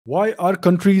Why are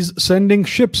countries sending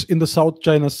ships in the South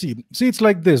China Sea? See, it's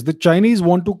like this. The Chinese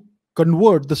want to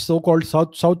convert the so-called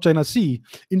South China Sea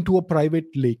into a private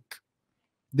lake.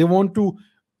 They want to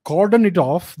cordon it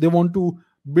off. They want to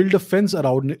build a fence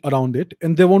around it,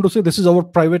 and they want to say this is our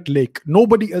private lake.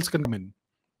 Nobody else can come in.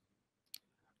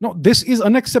 No, this is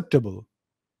unacceptable.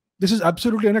 This is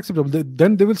absolutely unacceptable.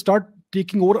 Then they will start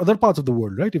taking over other parts of the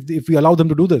world, right? If we allow them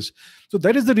to do this. So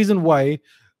that is the reason why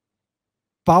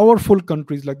powerful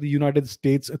countries like the United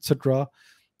States, etc.,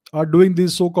 are doing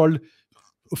these so-called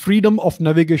freedom of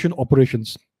navigation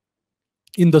operations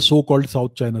in the so-called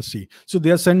South China Sea. So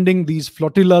they are sending these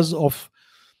flotillas of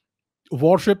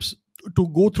warships to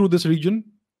go through this region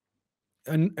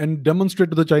and demonstrate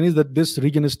to the Chinese that this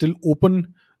region is still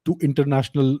open to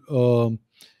international.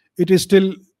 It is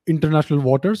still international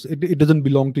waters. It doesn't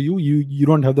belong to you. You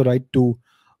don't have the right to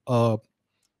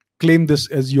claim this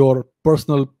as your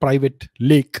personal private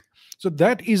lake. So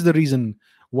that is the reason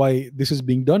why this is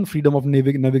being done, freedom of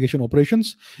navigation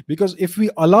operations. Because if we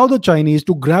allow the Chinese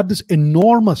to grab this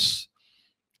enormous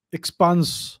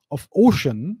expanse of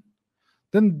ocean,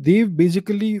 then they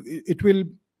basically it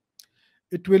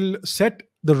will set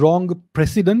the wrong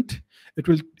precedent. It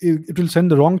will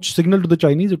send the wrong signal to the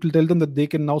Chinese. It will tell them that they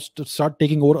can now start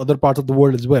taking over other parts of the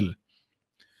world as well.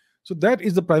 So that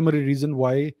is the primary reason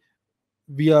why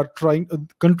we are trying.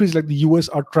 Countries like the US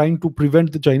are trying to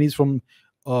prevent the Chinese from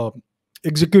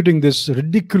executing this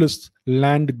ridiculous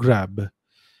land grab.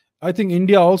 I think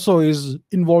India also is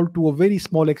involved to a very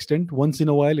small extent once in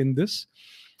a while in this.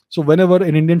 So whenever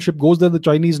an Indian ship goes there, the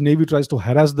Chinese Navy tries to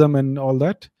harass them and all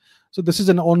that. So this is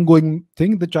an ongoing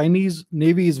thing. The Chinese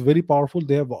Navy is very powerful.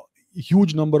 They have a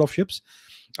huge number of ships.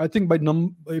 I think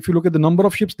if you look at the number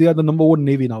of ships, they are the number one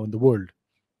navy now in the world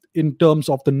in terms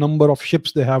of the number of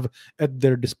ships they have at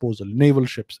their disposal, naval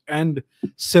ships and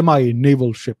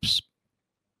semi-naval ships.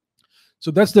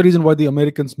 So that's the reason why the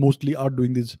Americans mostly are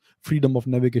doing these freedom of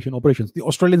navigation operations. The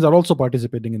Australians are also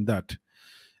participating in that.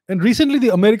 And recently,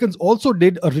 the Americans also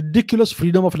did a ridiculous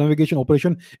freedom of navigation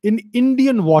operation in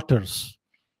Indian waters.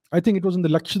 I think it was in the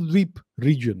Lakshadweep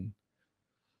region.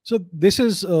 So this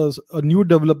is a new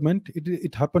development.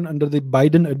 It happened under the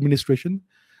Biden administration,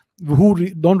 who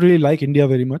don't really like India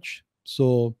very much.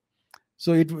 So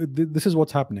this is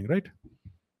what's happening, right?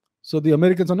 So the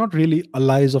Americans are not really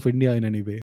allies of India in any way.